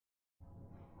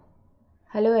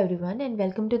Hello everyone and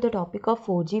welcome to the topic of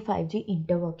 4G 5G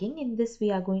interworking. In this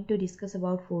we are going to discuss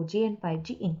about 4G and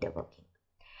 5G interworking.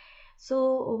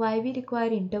 So why we require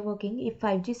interworking? If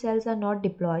 5G cells are not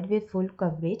deployed with full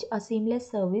coverage, a seamless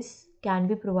service can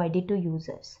be provided to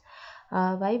users.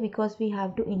 Why? Because we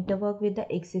have to interwork with the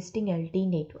existing LTE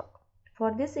network.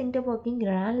 For this interworking,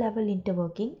 RAN level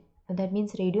interworking, that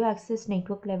means radio access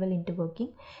network level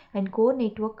interworking, and core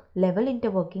network level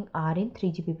interworking are in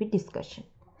 3GPP discussion.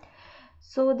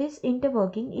 So this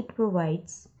interworking, it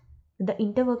provides the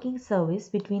interworking service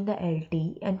between the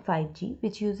LTE and 5G,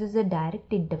 which uses a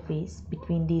direct interface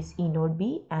between these E node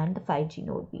B and the 5G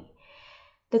node B.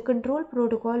 The control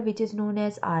protocol, which is known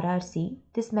as RRC,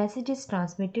 this message is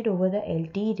transmitted over the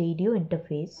LTE radio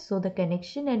interface, so the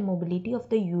connection and mobility of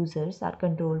the users are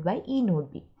controlled by E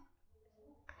node B.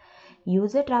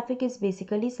 User traffic is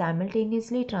basically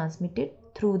simultaneously transmitted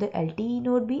through the LTE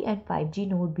node B and 5G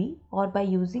node B, or by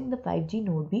using the 5G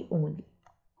node B only.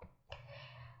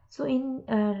 So in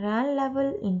RAN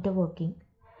level interworking,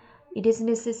 it is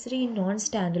necessary in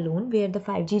non-standalone where the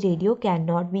 5G radio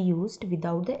cannot be used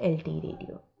without the LTE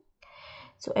radio.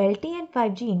 So LTE and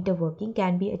 5G interworking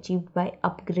can be achieved by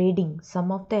upgrading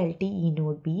some of the LTE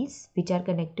node Bs which are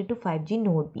connected to 5G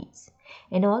node Bs,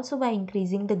 and also by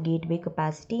increasing the gateway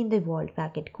capacity in the vault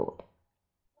packet code.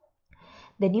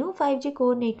 The new 5G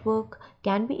core network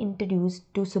can be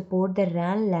introduced to support the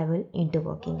RAN level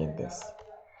interworking in this.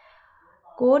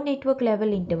 Core network level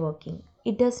interworking.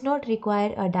 It does not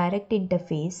require a direct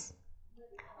interface,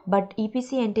 but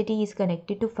EPC entity is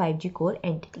connected to 5G core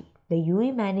entity. The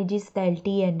UE manages the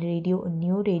LTE and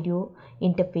new radio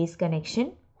interface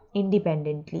connection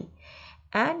independently,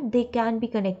 and they can be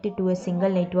connected to a single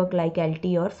network like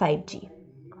LTE or 5G.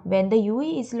 When the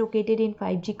UE is located in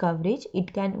 5G coverage,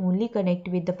 it can only connect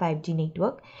with the 5G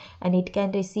network and it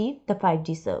can receive the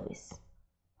 5G service.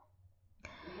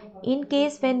 In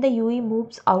case when the UE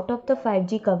moves out of the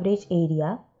 5G coverage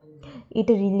area, it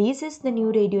releases the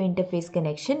new radio interface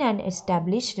connection and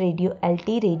establishes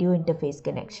LTE radio interface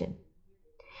connection.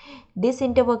 This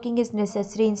interworking is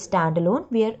necessary in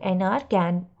standalone where NR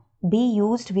can be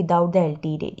used without the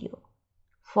LTE radio.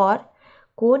 For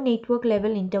core network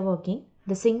level interworking,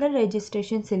 the single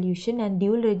registration solution and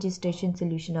dual registration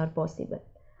solution are possible.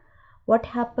 What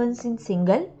happens in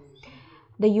single?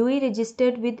 The UE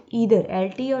registered with either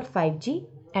LTE or 5G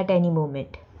at any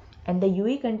moment, and the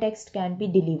UE context can be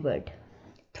delivered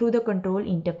through the control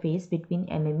interface between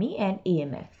MME and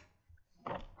AMF.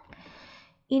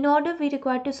 In order we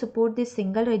require to support this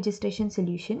single registration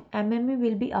solution, MME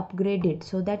will be upgraded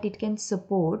so that it can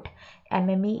support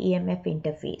MME AMF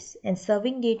interface, and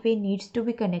serving gateway needs to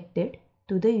be connected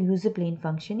to the user plane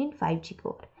function in 5G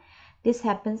core. This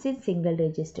happens in single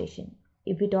registration.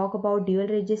 If we talk about dual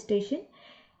registration,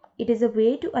 it is a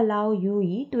way to allow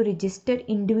UE to register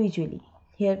individually.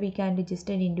 Here we can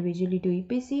register individually to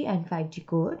EPC and 5G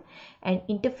core, and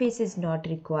interface is not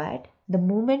required. The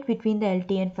movement between the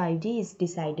LTE and 5G is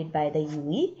decided by the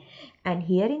UE, and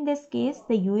here in this case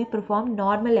the UE perform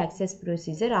normal access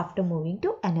procedure after moving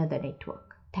to another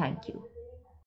network. Thank you.